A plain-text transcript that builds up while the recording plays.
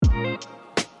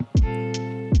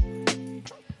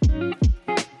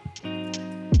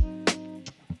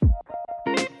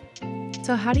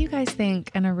So how do you guys think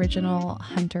an original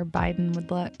Hunter Biden would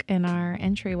look in our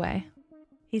entryway?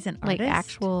 He's an artist? Like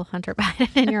actual Hunter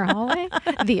Biden in your hallway?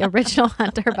 The original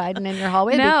Hunter Biden in your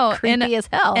hallway? No, creepy as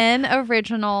hell. An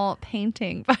original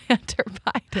painting by Hunter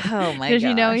Biden. Oh my Did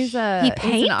you know gosh. he's He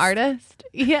paints? an artist?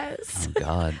 Yes. Oh,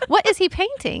 God. What is he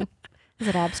painting? Is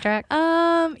it abstract?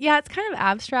 Yeah, it's kind of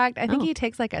abstract. I think he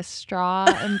takes like a straw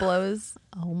and blows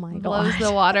Oh my blows god.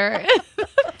 the water.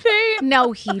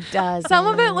 No, he does. Some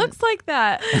of it looks like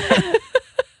that.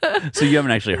 So you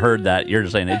haven't actually heard that. You're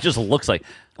just saying it just looks like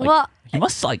Well, he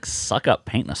must like suck up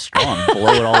paint in a straw and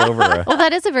blow it all over. Well,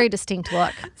 that is a very distinct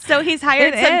look. So he's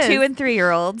hired It some is. 2 and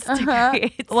 3-year-olds to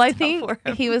create well, I stuff think for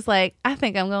him. he was like, I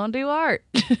think I'm going to do art.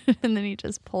 And then he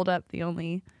just pulled up the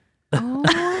only, Oh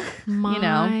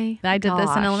my I did this in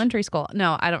gosh. elementary school.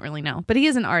 No, I don't really know. But he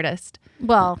is an artist.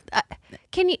 Well,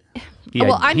 can you? He,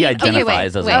 Well, I he mean- okay,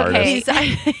 identifies as an wait. artist.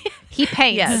 He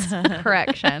paints. Yes,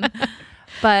 correction.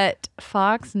 But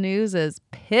Fox News is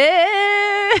pissed.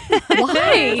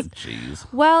 Why? Jeez.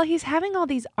 Well, he's having all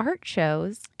these art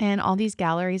shows and all these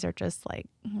galleries are just like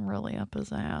really up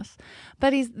his ass.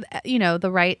 But he's, the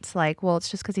right's like, well, it's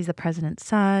just because he's the president's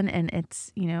son and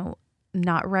it's,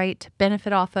 not right to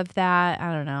benefit off of that.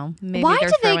 I don't know. Maybe Why they're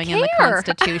do they throwing in the care?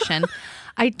 Constitution.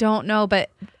 I don't know, but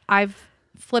I've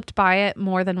flipped by it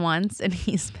more than once and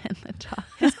he's been the top.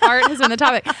 His art has been the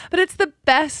topic. But it's the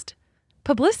best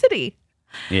publicity.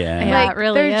 Yeah. Yeah, Like, it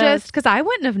really they're is. just because I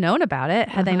wouldn't have known about it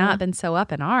had they not been so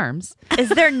up in arms. Is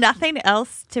there nothing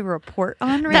else to report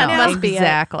on right That now? must be it.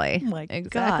 exactly. Oh my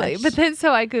exactly. gosh. But then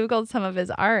so I googled some of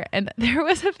his art, and there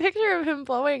was a picture of him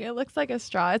blowing. It looks like a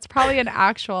straw. It's probably an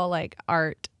actual like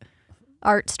art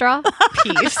Art straw.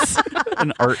 piece.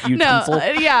 An art no,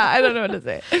 utensil. yeah, I don't know what to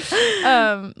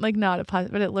say. Like not a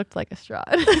plastic, but it looked like a straw.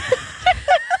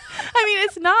 I mean,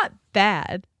 it's not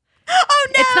bad. Oh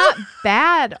no! It's not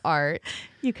bad art.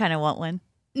 You kind of want one.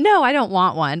 No, I don't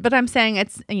want one, but I'm saying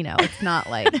it's it's not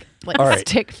like All right.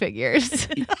 stick figures.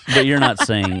 But you're not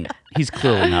saying he's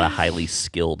clearly not a highly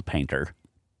skilled painter.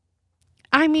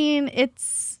 I mean,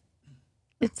 it's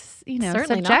Certainly not.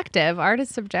 subjective. Art is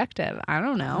subjective. I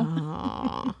don't know.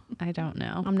 Oh, I don't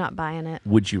know. I'm not buying it.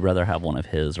 Would you rather have one of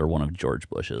his or one of George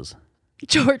Bush's?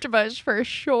 George Bush for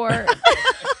sure.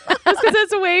 Just because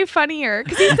it's way funnier.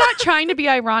 Because he's not trying to be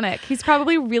ironic. He's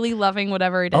probably really loving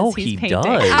whatever it is Oh, he's he painting.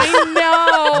 does. I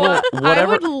know. Well,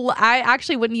 whatever- I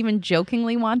actually wouldn't even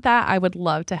jokingly want that. I would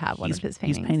love to have one of his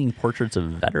paintings. He's painting portraits of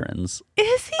veterans.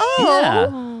 Is he?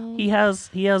 Yeah. He has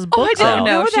books didn't out.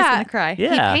 know She's that. gonna cry.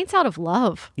 Yeah. He paints out of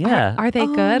love. Yeah. Are they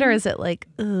good or is it like,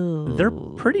 ooh? They're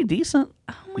pretty decent.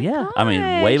 Oh my Yeah. I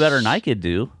mean, way better than I could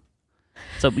do.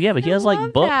 So yeah, but he has like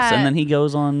love books that. and then he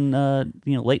goes on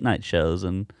late night shows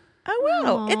and Oh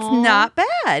wow, it's Aw. not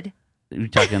bad. you're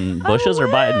talking Bush's or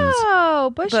Biden's?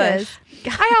 Oh, Bush's.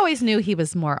 Bush. I always knew he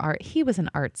was more art. He was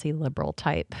an artsy liberal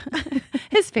type.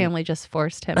 His family just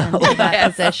forced him into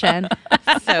that position.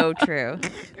 So true.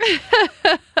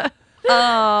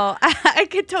 Oh, I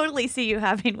could totally see you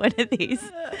having one of these.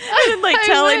 And like I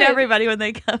telling would. everybody when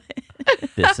they come in.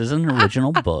 This is an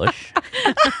original Bush.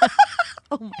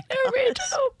 Oh my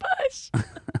Original Bush.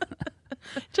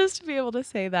 Just to be able to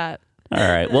say that. All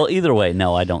right. Well, either way,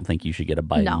 no, I don't think you should get a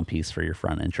Biden No. piece for your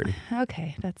front entry.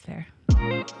 Okay, that's fair.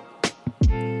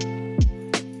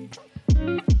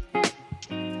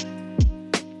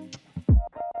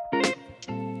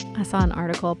 I saw an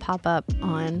article pop up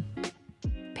on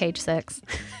page 6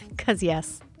 because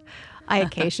yes, I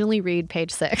occasionally read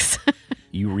page 6.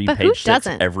 You read But who page 6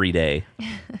 doesn't? every day.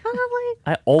 Probably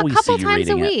I a always see couple you times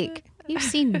a reading it. week. You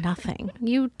see nothing.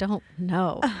 You don't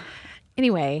know.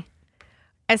 Anyway,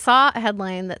 I saw a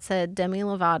headline that said Demi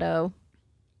Lovato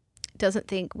doesn't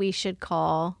think we should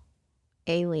call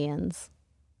aliens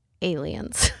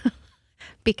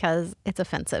because it's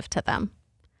offensive to them.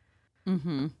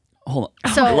 Mm-hmm. Hold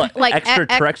on. So, What, like,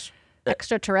 extraterrestrial.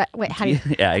 Extraterrestrial. Wait, how do you?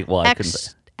 Yeah, well, I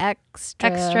couldn't.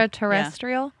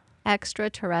 Extraterrestrial?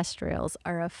 Extraterrestrials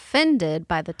are offended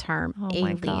by the term Oh alien.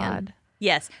 my God.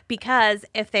 Yes, because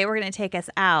if they were going to take us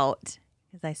out,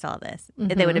 because I saw this,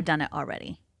 they would have done it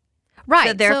already. Right.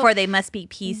 So therefore, they must be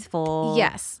peaceful.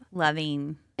 yes,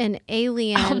 Loving. an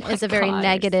alien Oh my is a very gosh.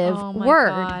 negative Oh my word.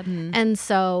 God. And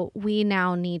so we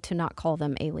now need to not call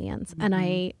them aliens. And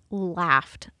I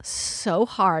laughed so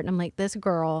hard. I'm like, this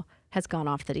girl has gone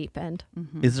off the deep end.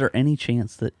 Is there any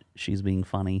chance that she's being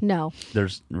funny? No,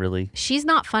 There's really. she's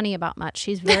not funny about much.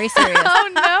 She's very serious. Oh,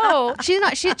 no. She's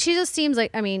not. She just seems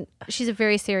like. I mean, she's a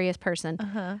very serious person.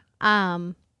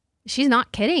 She's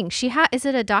not kidding. Is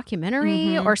it a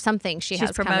documentary or something? She's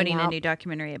She's promoting coming a out? new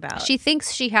documentary about. She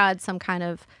thinks she had some kind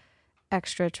of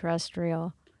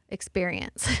extraterrestrial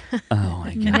experience. Oh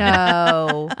my god.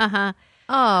 No. Uh-huh.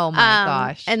 Oh my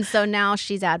gosh. And so now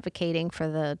she's advocating for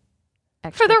the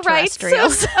for the rights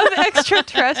extraterrestrials. of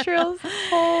extraterrestrials.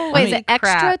 Holy Wait, is it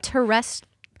crap.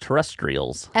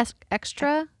 Terrestrials.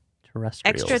 extra? Terrestrials.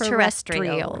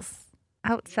 Extraterrestrials.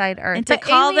 outside Earth? And to But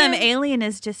call them alien- alien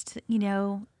is just,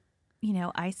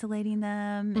 isolating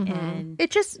them. Mhm. And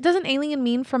It just doesn't alien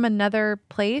mean from another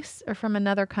place or from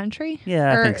another country?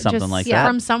 Yeah, I Or think something just like that.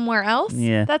 From somewhere else?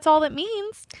 Yeah. That's all it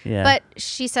means. Yeah. But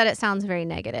she said it sounds very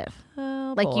negative.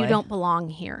 Oh, Like you boy. don't belong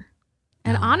here.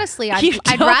 And No. honestly, You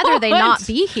I'd rather they not don't.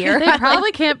 be here. They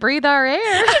probably can't breathe our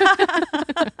air.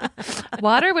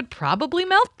 Water would probably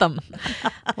melt them.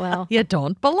 Well, You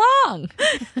don't belong.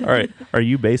 All right. Are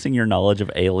you basing your knowledge of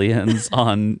aliens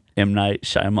on M. Night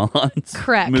Shyamalan's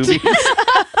Correct. movies?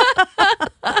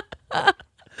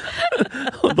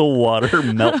 The water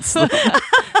melts them.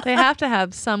 They have to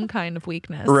have some kind of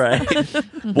weakness. Right.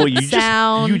 Well,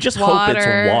 Sound, you just water. hope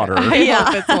it's water. I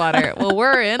hope it's water. Well,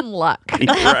 we're in luck.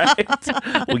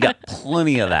 Right. We got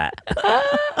plenty of that.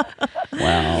 Wow.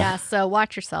 yeah. So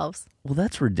watch yourselves. Well,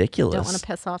 that's ridiculous. Don't want to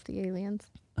piss off the aliens.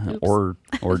 or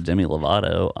Demi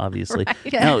Lovato, obviously.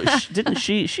 Right. No, didn't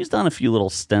she? She's done a few little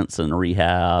stints in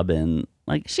rehab and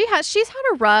like. She's had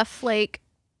a rough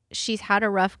she's had a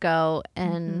rough go,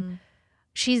 and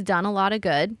she's done a lot of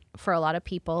good for a lot of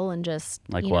people, and just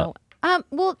Like you what? know,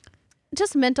 well,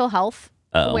 just mental health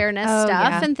Oh. awareness Oh,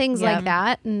 stuff yeah. and things Yeah. like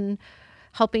that, and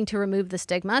helping to remove the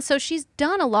stigma. So she's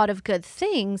done a lot of good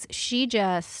things. She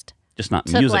just Just not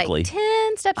took musically. like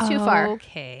 10 steps too far.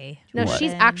 Okay. No, What?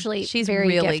 she's actually She's very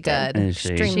really gifted. good. Is she?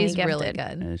 Extremely She's really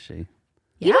gifted. good. Is she?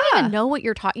 You don't Yeah. even know what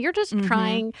you're talking. You're just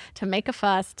trying to make a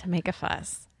fuss to make a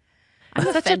fuss. I'm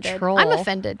Such a offended. troll. I'm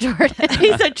offended, Jordan.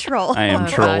 He's a troll. I am Oh,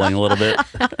 trolling a little bit.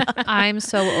 I'm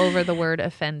so over the word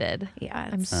offended. yeah,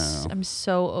 I'm it's- I'm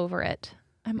so over it.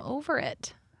 I'm over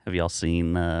it. Have y'all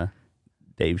seen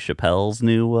Dave Chappelle's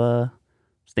new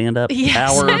stand-up Yes.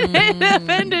 hour? It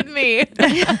offended me.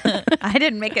 I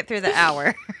didn't make it through the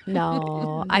hour.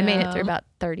 no, I made it through No. about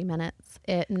 30 minutes.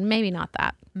 Maybe not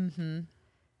that.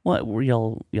 What were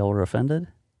y'all were offended?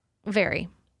 Very.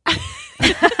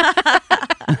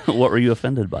 What were you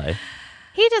offended by?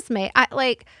 He just made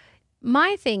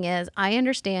my thing is I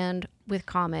understand with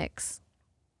comics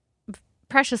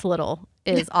precious little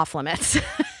is off limits.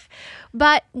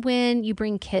 But when you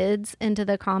bring kids into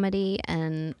the comedy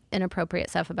and inappropriate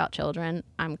stuff about children,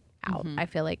 I'm out. I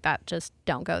feel like that just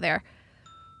don't go there.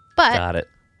 But Got it.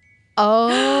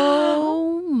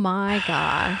 oh my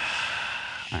gosh.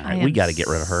 All I right, am we got to get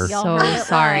rid of her. Y'all So heard it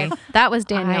sorry. live. That was I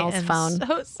Danielle's am phone.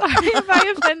 so sorry if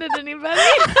I offended anybody.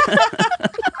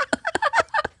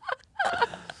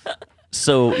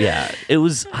 So yeah, it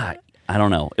was. I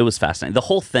don't know. It was fascinating. The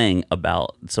whole thing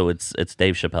about it's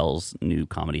Dave Chappelle's new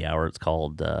comedy hour. It's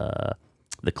called The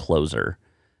Closer,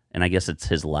 and I guess it's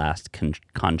his last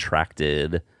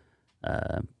contracted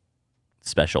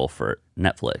special for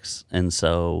Netflix. And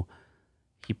so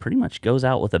he pretty much goes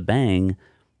out with a bang,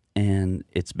 and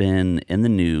it's been in the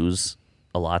news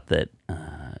a lot that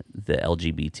the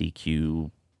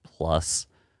LGBTQ plus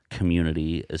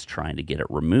community is trying to get it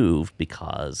removed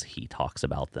because he talks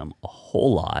about them a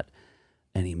whole lot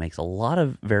and he makes a lot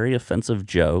of very offensive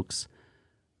jokes,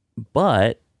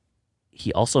 but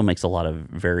he also makes a lot of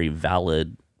very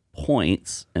valid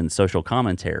points and social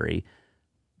commentary,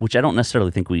 which I don't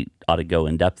necessarily think we ought to go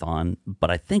in depth on. But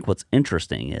I think what's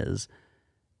interesting is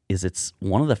it's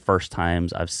one of the first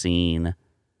times I've seen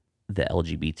the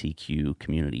LGBTQ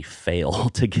community fail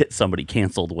to get somebody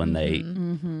canceled when they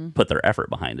put their effort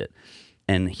behind it.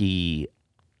 And he,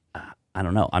 I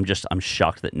don't know, I'm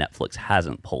shocked that Netflix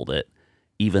hasn't pulled it,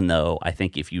 even though I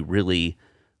think if you really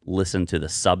listen to the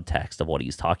subtext of what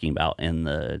he's talking about in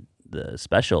the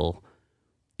special,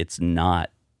 it's not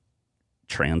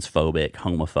transphobic,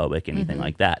 homophobic, anything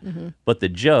like that. But the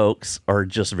jokes are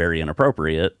just very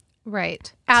inappropriate.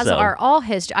 Right. As So- are all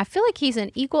his. I feel like he's an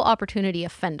equal opportunity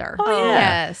offender.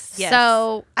 Yes. Yes.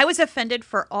 So I was offended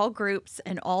for all groups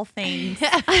and all things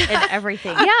and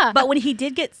everything. Yeah. But when he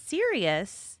did get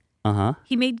serious, Uh-huh.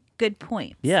 he made good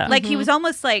points. Yeah. Like he was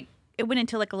almost like, it went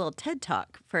into like a little TED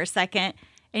Talk for a second.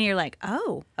 And you're like,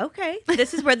 oh, okay.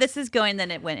 This is where this is going. Then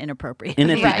it went inappropriate.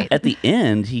 And Right. at the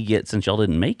end, he gets, since y'all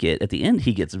didn't make it, at the end,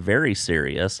 he gets very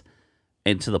serious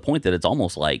and to the point that it's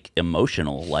almost like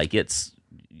emotional. Like it's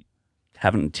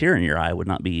having a tear in your eye would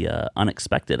not be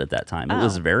unexpected at that time. It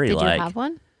was very did like. you have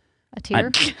one? A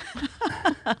tear?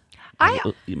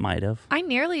 You might have. I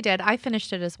nearly did. I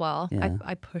finished it as well. Yeah.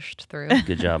 I pushed through.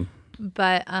 Good job.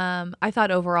 But I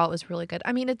thought overall it was really good.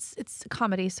 I mean, it's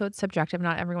comedy, so it's subjective.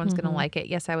 Not everyone's going to like it.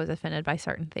 Yes, I was offended by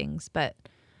certain things, but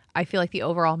I feel like the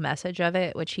overall message of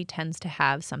it, which he tends to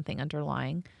have something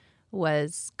underlying,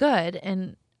 was good.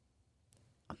 And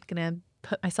I'm going to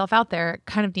put myself out there. It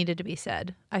kind of needed to be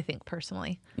said, I think,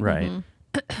 personally. Right.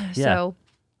 So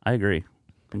I agree.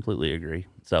 Completely agree.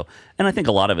 So, and I think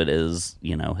a lot of it is,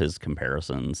 you know, his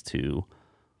comparisons to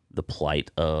the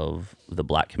plight of the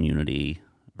Black community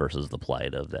versus the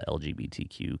plight of the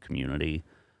LGBTQ community,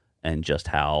 and just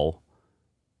how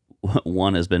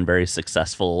one has been very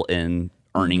successful in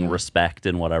earning respect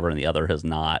and whatever, and the other has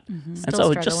not. And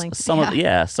Still so struggling.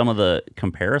 just some of the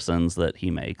comparisons that he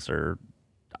makes are,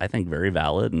 I think, very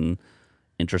valid and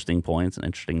interesting points, an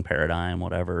interesting paradigm,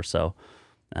 whatever. So,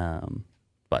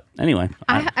 but anyway,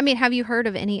 I mean, have you heard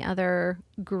of any other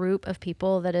group of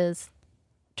people that is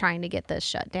trying to get this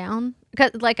shut down?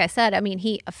 Because, like I said, I mean,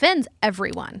 he offends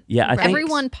everyone. yeah, I think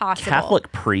everyone possible.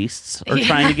 Catholic priests are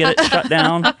trying to get it shut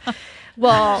down.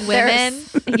 Well, women,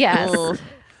 yes.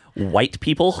 White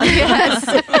people.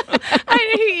 yes.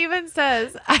 He even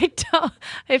says, I don't,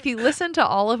 if you listen to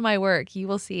all of my work, you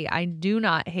will see I do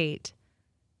not hate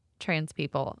trans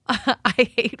people. I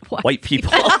hate White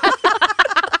people.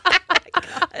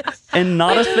 And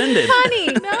not offended.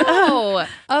 Honey, no.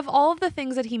 Of all of the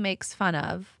things that he makes fun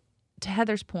of, to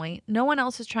Heather's point, no one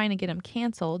else is trying to get him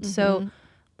canceled. So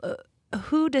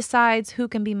who decides who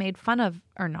can be made fun of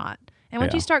or not? And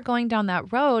once you start going down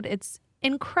that road, it's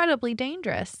incredibly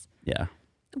dangerous. Yeah.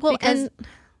 Well, Because- and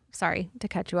sorry to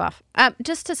cut you off.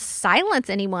 Just to silence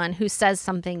anyone who says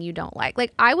something you don't like.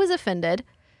 Like, I was offended,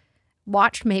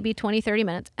 watched maybe 20, 30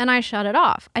 minutes, and I shut it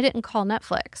off. I didn't call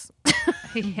Netflix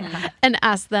and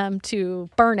ask them to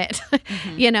burn it.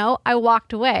 You know, I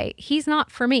walked away. He's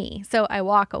not for me, so I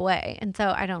walk away. And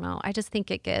so I don't know. I just think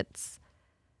it gets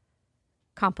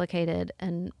complicated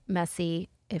and messy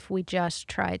if we just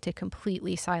try to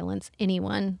completely silence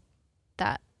anyone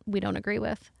that we don't agree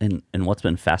with. And what's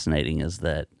been fascinating is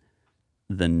that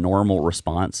the normal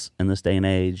response in this day and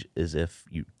age is if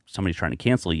somebody's trying to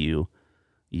cancel you,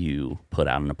 you put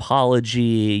out an apology,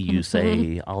 you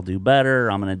say, I'll do better,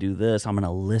 I'm going to do this, I'm going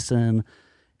to listen.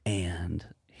 And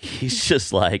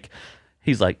he's like,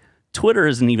 Twitter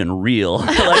isn't even real.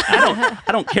 Like, I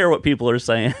don't care what people are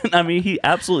saying. I mean, he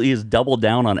absolutely has doubled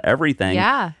down on everything.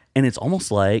 Yeah. And it's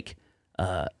almost like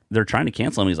they're trying to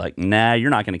cancel him. He's like, nah, you're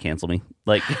not going to cancel me.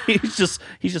 Like, he's just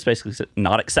basically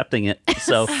not accepting it.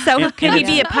 So can he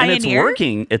be a And it's pioneer?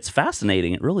 working. It's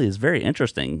fascinating. It really is very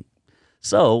interesting.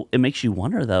 So it makes you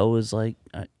wonder, though, is like,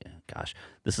 gosh,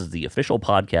 this is the official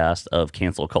podcast of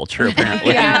cancel culture,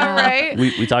 apparently. Yeah, right.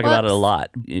 We talk about it a lot.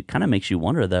 It kind of makes you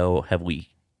wonder, though, have we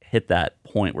hit that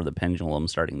point where the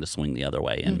pendulum's starting to swing the other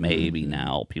way? And maybe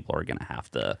now people are going to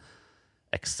have to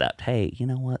accept, hey, you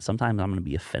know what? Sometimes I'm going to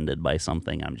be offended by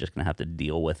something. I'm just going to have to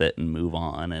deal with it and move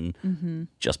on. And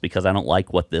just because I don't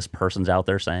like what this person's out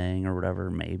there saying or whatever,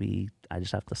 maybe I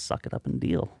just have to suck it up and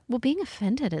deal. Well, being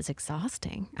offended is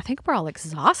exhausting. I think we're all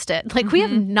exhausted. Like, we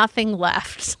have nothing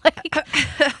left. Like,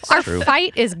 our true.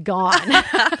 fight is gone.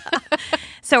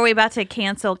 So are we about to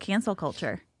cancel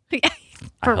culture?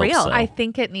 For hope real. so. I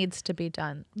think it needs to be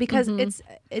done because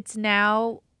it's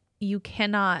now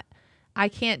I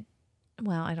can't.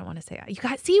 Well, I don't want to say that.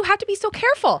 You have to be so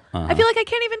careful. I feel like I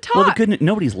can't even talk. Well,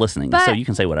 nobody's listening, so But you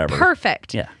can say whatever.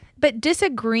 Perfect. Yeah. But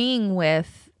disagreeing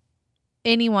with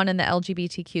anyone in the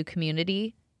LGBTQ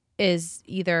community is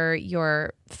either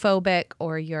you're phobic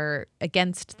or you're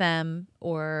against them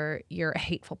or you're a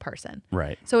hateful person.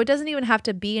 Right. So it doesn't even have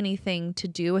to be anything to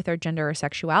do with their gender or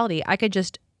sexuality. I could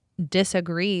just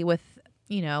disagree with,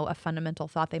 a fundamental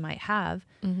thought they might have.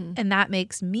 And that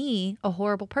makes me a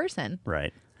horrible person.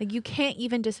 Right. Like, you can't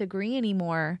even disagree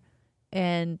anymore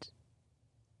and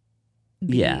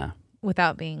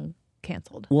without being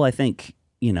canceled. Well, I think,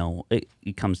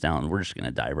 it comes down, we're just going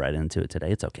to dive right into it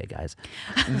today. It's okay, guys.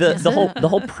 The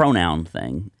whole pronoun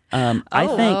thing. I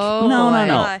think no.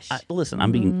 gosh. Listen,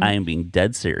 I am being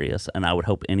dead serious, and I would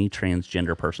hope any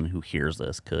transgender person who hears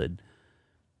this could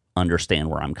understand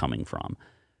where I'm coming from.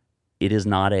 It is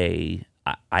not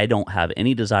I don't have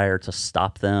any desire to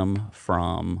stop them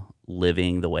from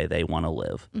living the way they want to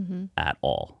live at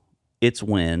all. It's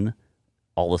when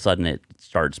all of a sudden it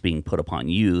starts being put upon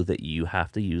you that you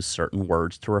have to use certain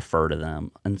words to refer to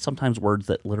them, and sometimes words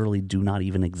that literally do not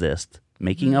even exist,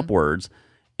 making up words,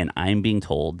 and I'm being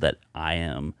told that I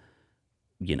am,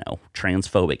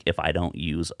 transphobic if I don't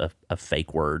use a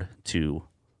fake word to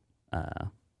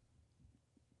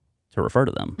refer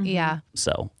to them. Yeah.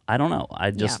 So I don't know.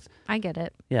 I just I get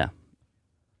it. yeah.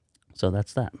 So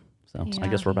that's that. So I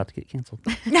guess we're about to get canceled.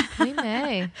 We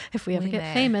may. If we ever We get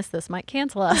may. famous, this might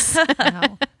cancel us.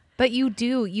 No. But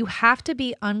you have to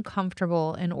be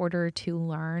uncomfortable in order to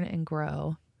learn and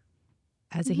grow.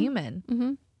 as a human.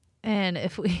 Mm-hmm. And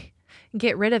if we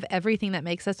get rid of everything that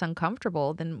makes us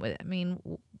uncomfortable, then, I mean,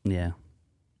 Yeah.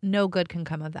 no good can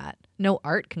come of that. No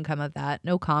art can come of that.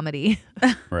 No comedy.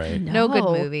 Right. No good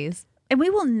movies. And we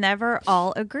will never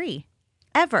all agree.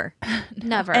 Ever.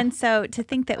 Never. And so to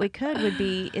think that we could would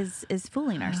be is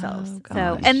fooling ourselves. Oh,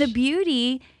 So, and the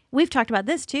beauty, we've talked about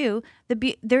this too.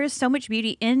 There is so much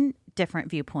beauty in different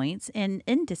viewpoints and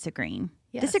in disagreeing.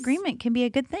 Yes. Disagreement can be a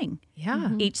good thing. Yeah.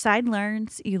 Each side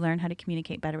learns. You learn how to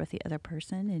communicate better with the other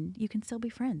person, and you can still be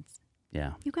friends.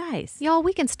 Yeah. You guys, Y'all,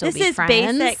 we can still this be is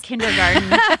friends. basic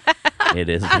kindergarten. It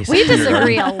is. We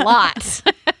disagree a lot.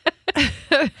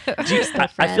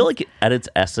 I feel like at its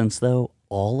essence, though,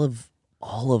 all of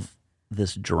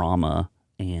this drama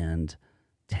and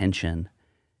tension,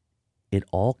 it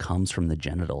all comes from the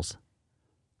genitals.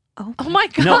 Oh my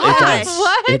God. No, it does.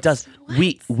 What? It does.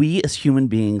 We as human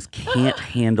beings can't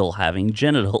handle having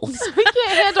genitals. We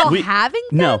can't handle having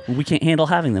them? No, we can't handle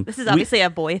having them. This is obviously a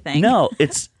boy thing. No,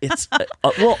 it's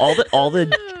well, all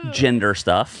the gender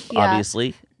stuff Yeah.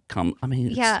 obviously come. I mean,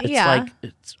 it's Yeah.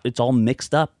 like it's all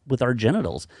mixed up with our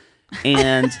genitals,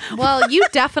 and Well, you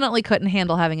definitely couldn't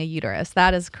handle having a uterus.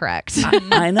 That is correct.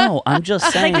 I know. I'm just I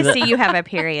saying like to that. see you have a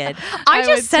period. I I just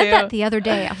would said too. that the other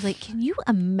day. I was like, can you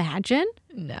imagine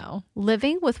No.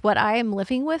 living with what I am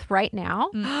living with right now?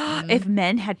 If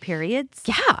men had periods,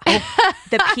 Yeah.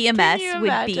 the PMS you would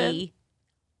imagine? be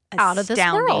Out of this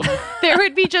astounding. world. There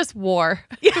would be just war.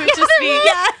 It would just be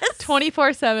Yes.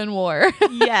 24/7 war.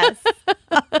 Yes.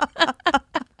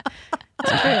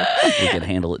 We could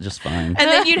handle it just fine. And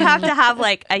then you'd have to have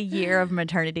like a year of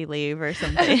maternity leave or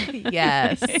something.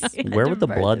 Yes. Where would the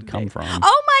blood come from?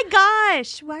 Oh my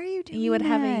gosh. Why are you doing You would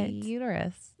have a that?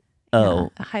 uterus. Oh,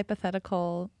 A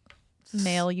hypothetical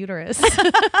male uterus.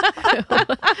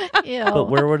 Ew. but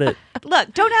where would it?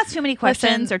 Look, don't ask too many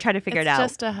questions Listen, or try to figure it it's out.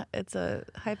 Just it's a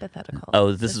hypothetical.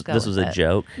 Oh, Just go this was with a it.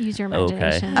 joke. Use your Okay.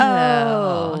 imagination.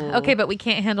 Oh. Okay, but we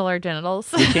can't handle our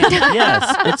genitals. We can't,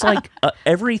 yes, it's like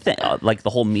everything, like the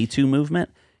whole Me Too movement.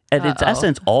 At its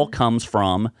essence, all comes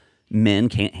from men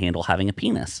can't handle having a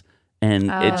penis, and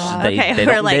it's Okay, they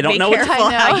we're don't like, they don't be know what to, careful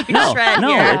how you no tread no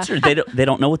here. it's true. They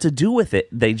don't know what to do with it.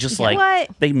 They just like What?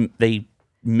 they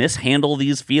mishandle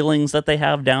these feelings that they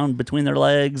have down between their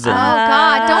legs. And, Oh,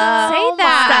 God, don't say Oh my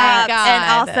that. Stop. God.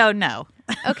 And also, no.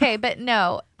 Okay, but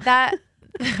no, that.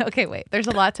 Okay, wait. There's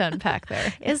a lot to unpack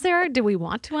there. Is there? Do we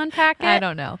want to unpack it? I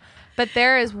don't know. But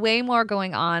there is way more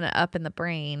going on up in the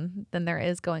brain than there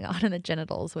is going on in the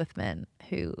genitals with men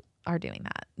who are doing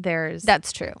that.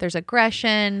 That's true. There's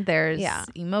aggression, there's Yeah.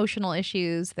 emotional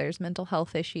issues, there's mental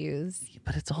health issues.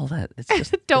 but it's all that. It's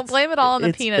just Don't it's- blame it all on the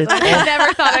it's- penis. it's I all-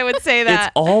 never thought I would say that.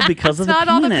 It's all because of It's the not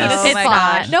all the penis. penis. Oh It's my not.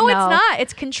 gosh. No, it's No. not.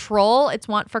 It's control. It's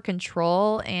want for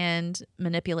control and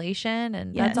manipulation,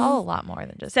 and Yes. that's all a lot more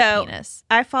than just So- the penis.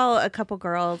 I follow a couple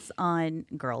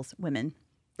women.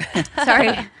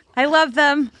 Sorry. I love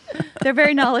them. They're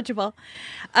very knowledgeable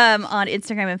on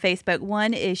Instagram and Facebook.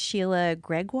 One is Sheila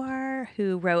Gregoire,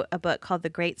 who wrote a book called The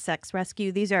Great Sex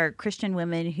Rescue. These are Christian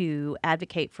women who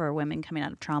advocate for women coming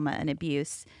out of trauma and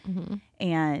abuse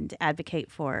and advocate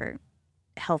for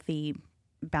healthy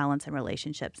balance in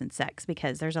relationships and sex,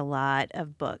 because there's a lot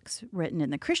of books written in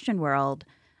the Christian world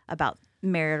about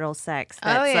marital sex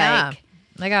that's like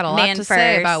I got a lot man to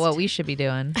say about first. what we should be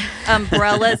doing.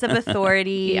 umbrellas of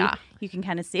authority. Yeah. You can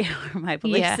kind of see where my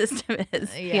belief Yeah. system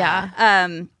is. Yeah.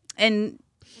 And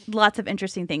lots of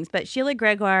interesting things. But Sheila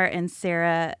Gregoire and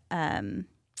Sarah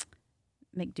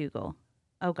McDougall.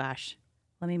 Oh, gosh.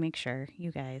 Let me make sure.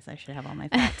 You guys, I should have all my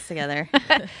facts together.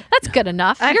 That's good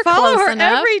enough. I You're follow close her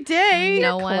enough. every day.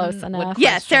 No You're one close would enough.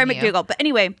 Yeah, Sarah question you. McDougall. But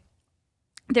anyway,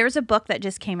 there's a book that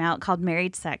just came out called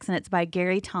Married Sex, and it's by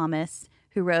Gary Thomas,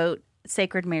 who wrote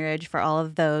Sacred Marriage for all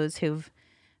of those who've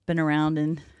been around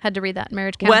in Had to read that in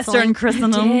marriage counseling. Western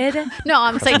Christendom. No,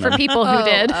 I'm saying for people who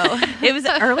did. It was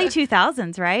early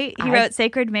 2000s, right? He I- wrote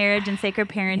Sacred Marriage and Sacred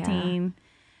Parenting.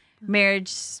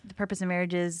 Marriage, the purpose of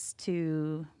marriage is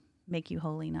to make you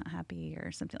holy, not happy,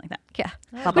 or something like that. Yeah.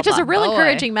 Blah, blah, Which is blah. a real Boy.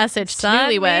 encouraging message to Sign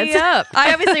me newlyweds. up.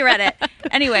 I obviously read it.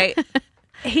 Anyway,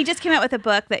 he just came out with a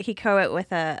book that he co-wrote with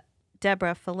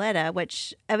Deborah Folletta,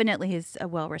 which evidently is a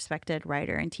well-respected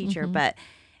writer and teacher, but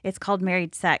it's called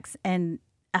Married Sex. And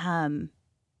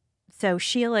so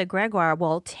Sheila Gregoire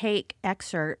will take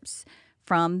excerpts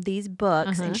from these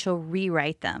books and she'll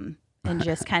rewrite them and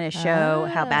just kind of show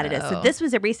how bad it is. So Oh. this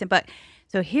was a recent book.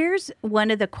 So here's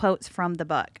one of the quotes from the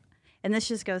book. And this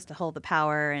just goes to hold the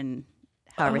power and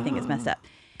how everything is messed up.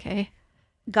 Okay.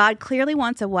 God clearly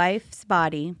wants a wife's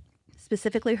body,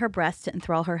 specifically her breast, to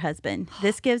enthrall her husband.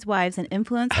 This gives wives an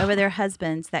influence over their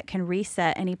husbands that can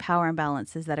reset any power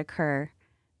imbalances that occur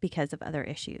because of other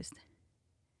issues.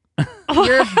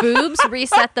 Your boobs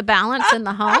reset the balance in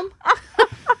the home.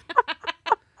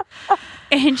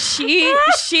 And she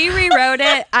rewrote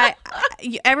it.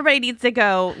 Everybody needs to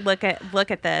go look at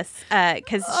this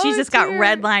because she's just got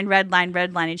red line,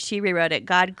 and she rewrote it.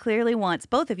 God clearly wants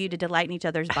both of you to delight in each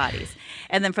other's bodies,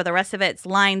 and then for the rest of it, it's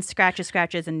lines,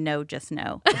 scratches, and no, just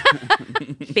no,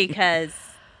 because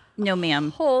no,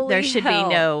 ma'am, there should be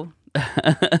no.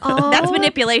 That's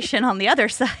manipulation on the other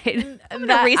side. I'm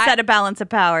gonna reset a balance of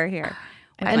power here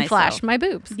And flash my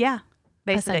boobs. Yeah,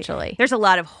 basically. Essentially. There's a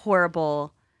lot of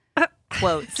horrible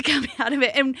quotes coming out of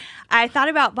it, and I thought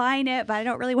about buying it, but I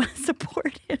don't really want to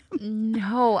support him.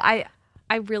 No, I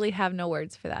really have no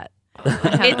words for that.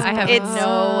 I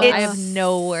have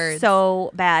no words.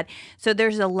 So bad. So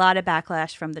there's a lot of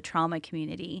backlash from the trauma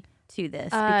community to this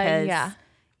because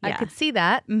I could see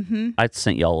that. Mm-hmm. I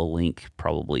sent y'all a link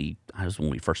probably, I was when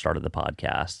we first started the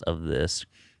podcast, of this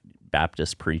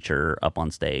Baptist preacher up on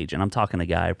stage. And I'm talking a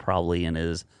guy probably in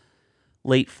his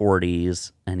late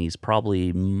 40s, and he's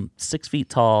probably 6 feet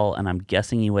tall, and I'm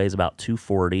guessing he weighs about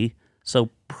 240, so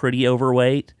pretty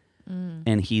overweight.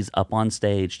 And he's up on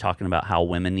stage talking about how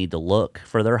women need to look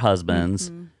for their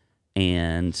husbands,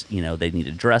 and they need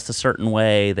to dress a certain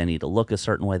way, they need to look a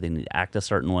certain way, they need to act a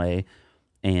certain way.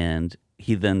 And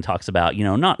he then talks about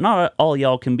not all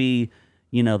y'all can be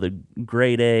the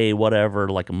grade A whatever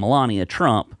like a Melania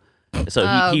Trump. So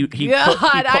he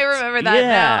I remember that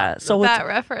now. So that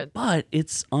reference. But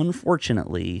it's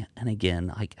unfortunately, and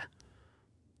again, like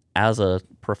as a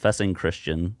professing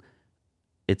Christian,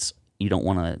 you don't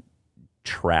want to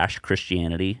trash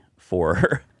Christianity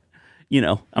for,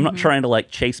 I'm not trying to like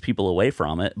chase people away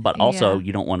from it, but also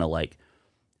you don't want to like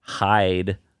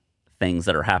hide things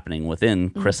that are happening within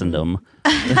Christendom.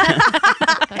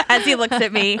 As he looks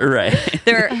at me. Right.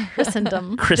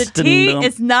 Christendom. The T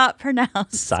is not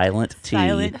pronounced. Silent T.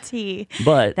 Silent T.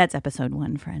 But that's episode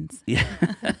 1, friends. Yeah.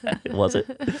 Was it?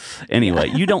 Anyway,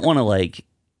 you don't want to like,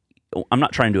 I'm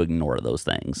not trying to ignore those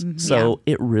things. So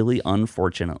it really,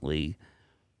 unfortunately,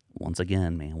 once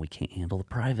again, man, we can't handle the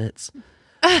privates.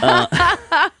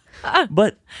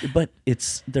 But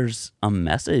there's a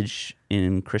message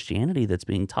in Christianity that's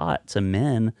being taught to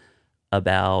men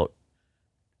about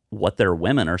what their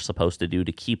women are supposed to do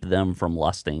to keep them from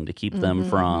lusting, to keep them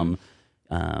from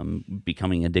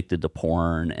becoming addicted to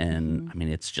porn. And I mean,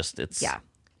 it's I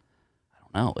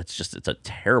don't know. It's a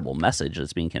terrible message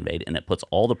that's being conveyed, and it puts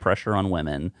all the pressure on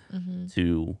women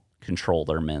to control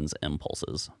their men's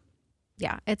impulses.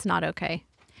 Yeah, it's not okay.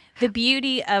 The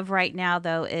beauty of right now,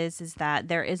 though, is that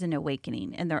there is an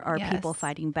awakening, and there are people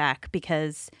fighting back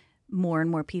because more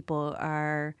and more people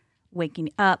are waking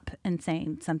up and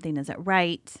saying something isn't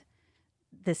right.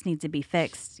 This needs to be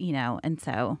fixed, and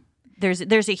so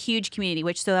there's a huge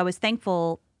community. So I was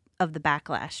thankful of the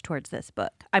backlash towards this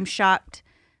book. I'm shocked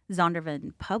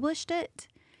Zondervan published it.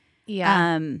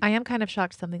 Yeah, I am kind of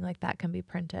shocked something like that can be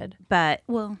printed, but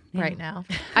right now.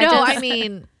 I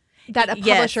mean. That a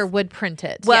publisher would print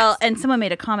it. Well, and someone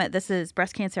made a comment. This is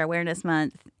Breast Cancer Awareness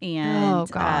Month, and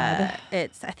I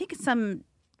think it's some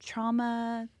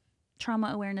trauma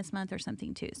awareness month or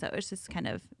something too. So it's just kind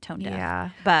of tone deaf. Yeah.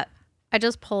 But I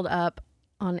just pulled up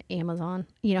on Amazon.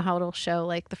 You know how it'll show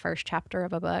like the first chapter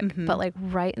of a book, but like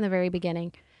right in the very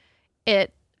beginning,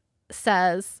 it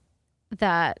says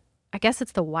that I guess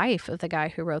it's the wife of the guy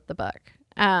who wrote the book.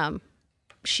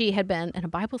 She had been in a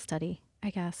Bible study, I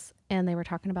guess, and they were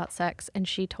talking about sex, and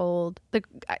she told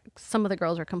some of the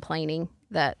girls were complaining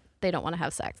that they don't want to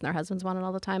have sex and their husbands want it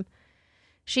all the time.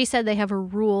 She said they have a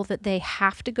rule that they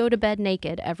have to go to bed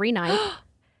naked every night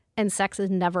and sex is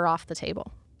never off the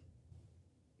table.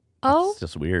 Oh, it's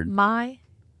just weird. My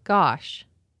gosh.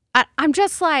 I'm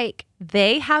just like,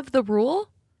 they have the rule?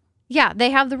 Yeah,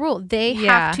 they have the rule. They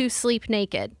have to sleep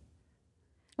naked.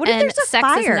 What if there's a sex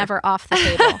fire? is never off the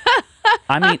table.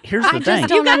 I mean, here's the thing.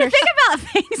 You got to think about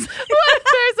things. What if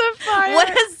there's a fire? What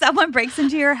if someone breaks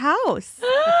into your house?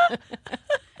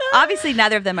 Obviously,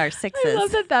 neither of them are sixes. I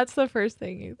love that that's the first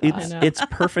thing you thought. It's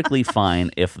perfectly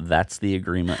fine if that's the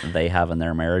agreement they have in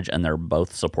their marriage and they're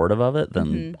both supportive of it,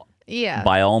 then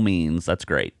by all means, that's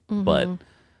great. But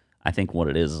I think what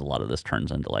it is a lot of this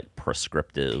turns into like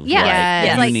prescriptive. Yeah, like,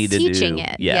 it's you like need teaching to do,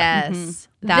 it. Yes.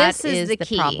 That This is the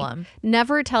key. problem.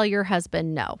 Never tell your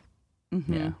husband no.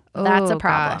 Yeah. That's a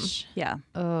problem. Gosh. Yeah.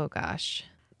 Oh, gosh.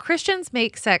 Christians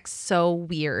make sex so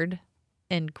weird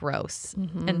and gross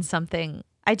and something.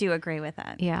 I do agree with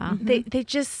that. Yeah. They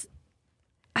just,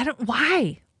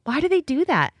 why? Why do they do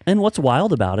that? And what's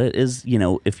wild about it is,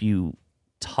 if you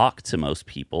talk to most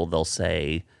people, they'll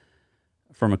say,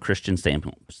 from a Christian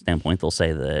standpoint, they'll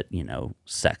say that,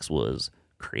 sex was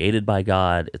created by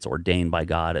God. It's ordained by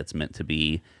God. It's meant to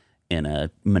be in a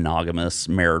monogamous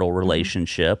marital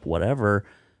relationship, whatever.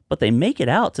 But they make it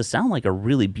out to sound like a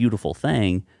really beautiful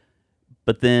thing.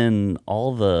 But then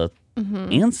all the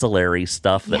ancillary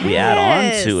stuff that we add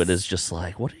on to it is just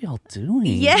like, what are y'all doing?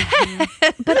 Yeah.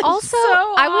 But also,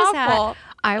 So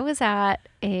I was at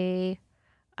a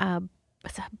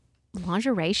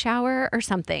lingerie shower or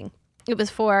something. It was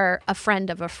for a friend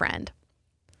of a friend.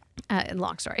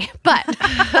 Long story, but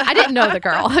I didn't know the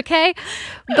girl. Okay,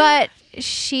 but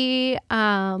she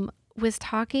was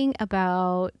talking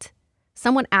about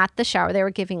someone at the shower. They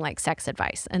were giving like sex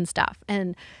advice and stuff,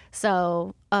 and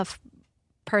so a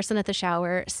person at the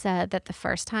shower said that the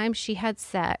first time she had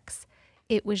sex,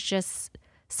 it was just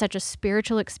such a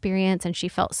spiritual experience, and she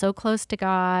felt so close to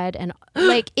God, and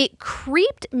like it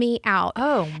creeped me out.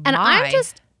 Oh, and my. I'm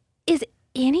just, is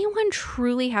anyone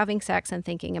truly having sex and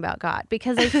thinking about God?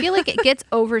 Because I feel like it gets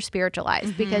over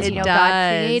spiritualized because It God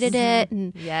does. created it,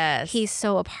 and Yes. He's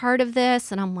so a part of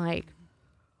this, and I'm like,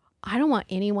 I don't want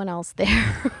anyone else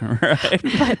there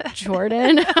but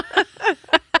Jordan.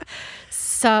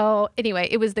 So anyway,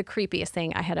 it was the creepiest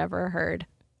thing I had ever heard.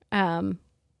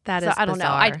 That So is I don't know.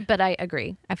 bizarre. But I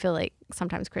agree. I feel like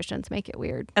sometimes Christians make it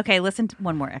weird. Okay, listen to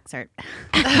one more excerpt.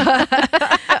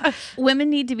 Women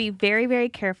need to be very, very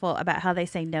careful about how they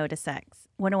say no to sex.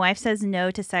 When a wife says no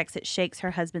to sex, it shakes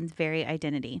her husband's very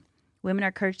identity. Women are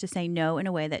encouraged to say no in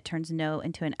a way that turns no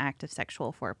into an act of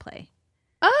sexual foreplay.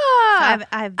 So I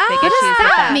have big issues with What does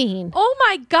that that. mean? Oh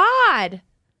my God.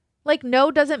 Like no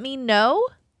doesn't mean no?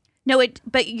 No,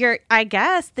 but I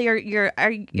guess No your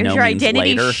means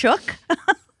identity later. shook.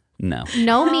 No.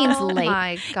 No means Oh late.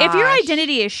 my If your gosh.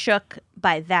 identity is shook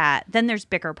by that, then there's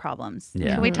bigger problems.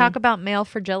 Yeah. Can we talk about male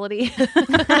fragility?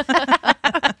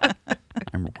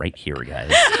 I'm right here,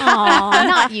 guys. Aw,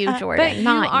 not you, Jordan. But you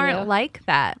not aren't like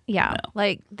that. Yeah.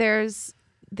 Like there's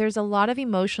a lot of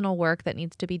emotional work that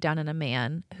needs to be done in a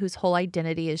man whose whole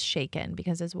identity is shaken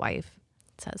because his wife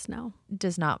Says no.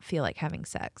 does not feel like having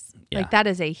sex. Yeah. Like that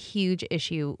is a huge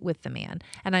issue with the man.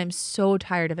 And I'm so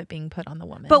tired of it being put on the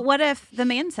woman. But what if the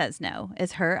man says no?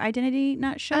 Is her identity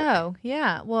not shook? Oh,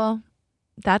 yeah. Well,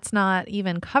 that's not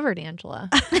even covered, Angela,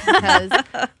 because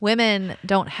women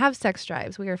don't have sex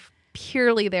drives. We are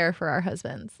purely there for our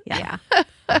husbands. Yeah.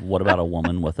 What about a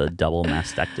woman with a double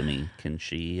mastectomy? Can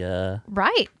she,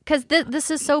 Right. Because this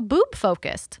is so boob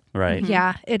focused. right?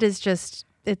 Yeah, it is just,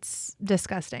 it's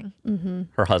disgusting. Mm-hmm.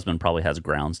 Her husband probably has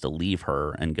grounds to leave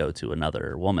her and go to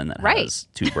another woman that Right. has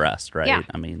two breasts, right? Yeah.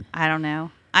 I mean, I don't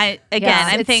know. I'm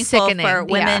it's thankful sickening. for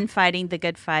women Yeah. fighting the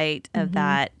good fight of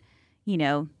that. You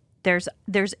know, there's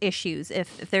issues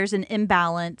if there's an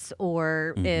imbalance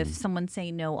or if someone's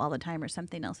saying no all the time or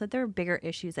something else, that there are bigger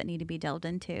issues that need to be delved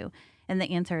into. And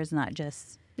the answer is not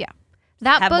just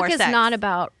That Have book more is sex. not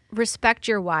about respect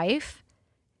your wife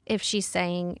if she's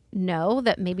saying no,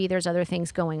 that maybe there's other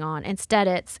things going on. Instead,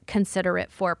 it's considerate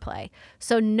foreplay.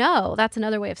 So no, that's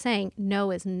another way of saying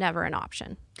no is never an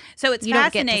option. so it's You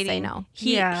don't get to fascinating. say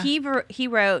no. He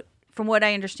wrote, from what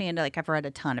I understand, like I've read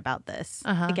a ton about this.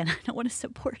 Uh-huh. Again, I don't want to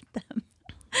support them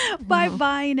by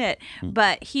buying it,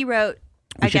 but he wrote,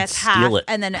 We I should guess steal half, it.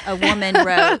 and then a woman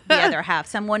wrote the other half.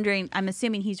 So I'm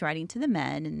assuming he's writing to the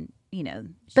men, and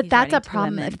But she's that's writing a to the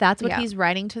problem. women. If that's what Yeah. he's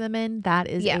writing to the men, that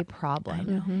is Yeah. a problem. I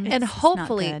know. And It's just not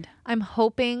hopefully, good. I'm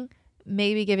hoping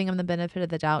maybe giving them the benefit of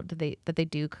the doubt that they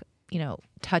do,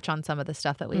 touch on some of the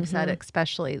stuff that we've said,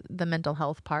 especially the mental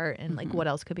health part and like what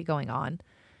else could be going on,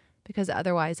 because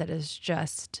otherwise it is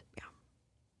just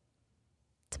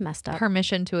It's messed up.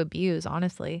 permission to abuse.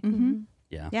 Honestly, Mhm.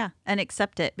 yeah. Yeah, and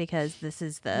accept it because this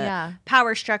is the Yeah.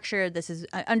 power structure. This is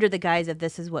under the guise of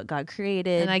this is what God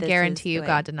created. and I this guarantee is you, the way-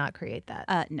 God did not create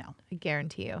that. No, I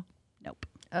guarantee you. nope.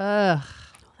 Ugh,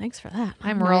 Thanks for that.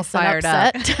 I'm Nice real and fired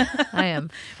upset. up. I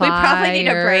am. We probably need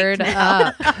a break fired now.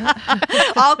 up.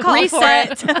 I'll call for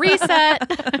it.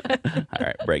 Reset. All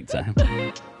right, break time.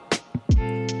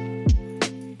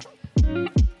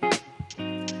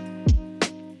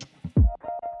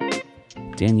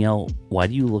 Danielle, why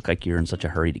do you look like you're in such a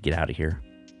hurry to get out of here?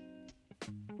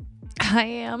 I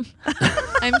am.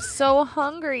 I'm so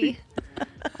hungry.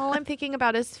 All I'm thinking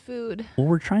about is food. Well,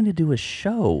 we're trying to do a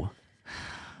show.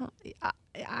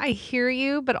 I hear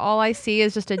you, but all I see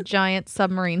is just a giant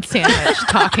submarine sandwich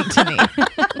talking to me.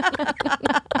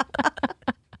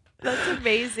 That's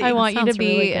amazing. I want you to sounds be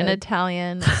really an good.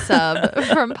 Italian sub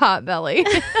from Potbelly.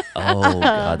 Oh,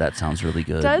 God, that sounds really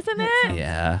good. Doesn't it?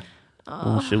 Yeah.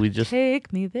 Well, should we just...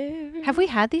 Take me there. Have we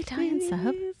had the Italian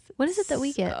sub? What is it that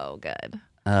we get? So good.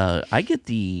 I get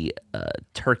the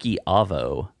turkey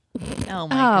avo. Oh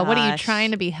my gosh. what are you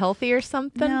trying to be healthy or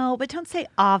something? No, but don't say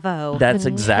avo. That's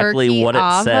exactly Turkey what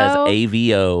it says. avo?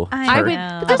 AVO. I would-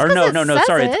 know. but that's Or 'cause no, it no, says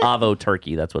sorry. it. It's avo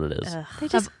turkey. That's what it is. They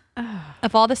just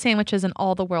Of all the sandwiches in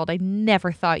all the world, I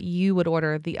never thought you would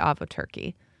order the avo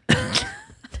turkey.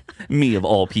 Me of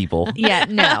all people. Yeah,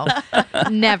 no.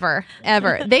 Never,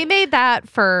 ever. They made that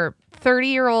for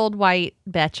 30-year-old white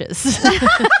betches.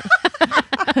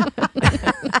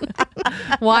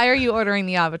 Why are you ordering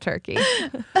the avo turkey?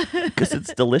 Because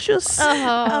it's delicious. Oh,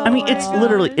 I mean, it's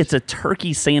literally, it's a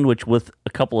turkey sandwich with a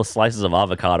couple of slices of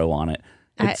avocado on it.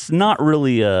 It's not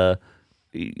really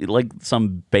like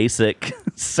some basic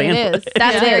sandwich. It is.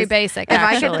 that's It very is. basic. If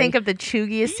I actually. could think of the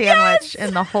cheugiest sandwich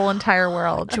in the whole entire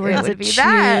world, Jordan's it a would be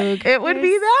that. cheug. It would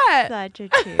be that. Such a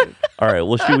chew. All right.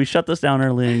 Well, should we shut this down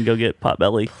early and go get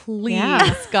Potbelly? Please,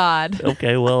 Yeah. God.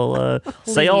 Okay. Well,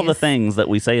 say all the Please. things that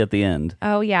we say at the end.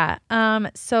 Oh yeah.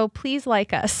 So please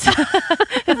like us.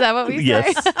 Is that what we say?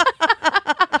 Yes.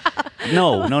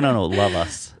 No. Love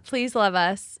us. Please love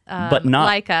us. But not-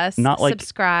 like us. not like-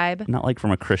 subscribe. Not like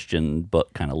from a Christian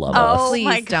book kind of love Oh, us. Please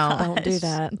my don't do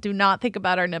that. Do not think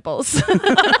about our nipples.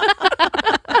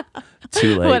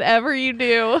 Too late. Whatever you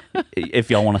do, If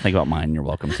y'all want to think about mine, you're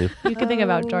welcome to. you can think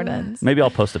about Jordan's. Maybe I'll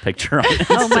post a picture on it.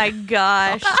 Oh my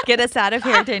gosh. Get us out of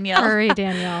here, Danielle. Hurry,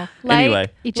 Danielle. Anyway.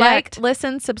 Eject.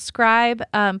 Listen, subscribe.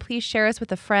 Please share us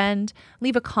with a friend.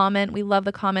 Leave a comment. We love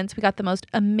the comments. We got the most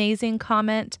amazing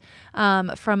comment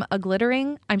from a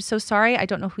glittering. I'm so sorry. I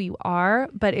don't know who you are,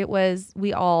 but it was.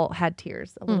 We all had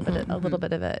tears. A little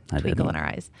bit of a I twinkle didn't. in our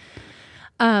eyes.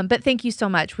 But thank you so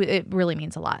much. It really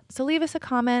means a lot. So leave us a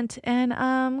comment and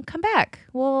come back.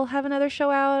 We'll have another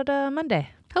show out Monday.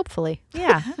 Hopefully.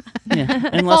 Yeah. Yeah.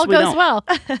 If Unless all we goes don't. well.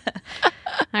 All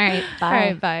right. Bye. All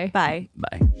right. Bye. Bye.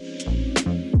 Bye.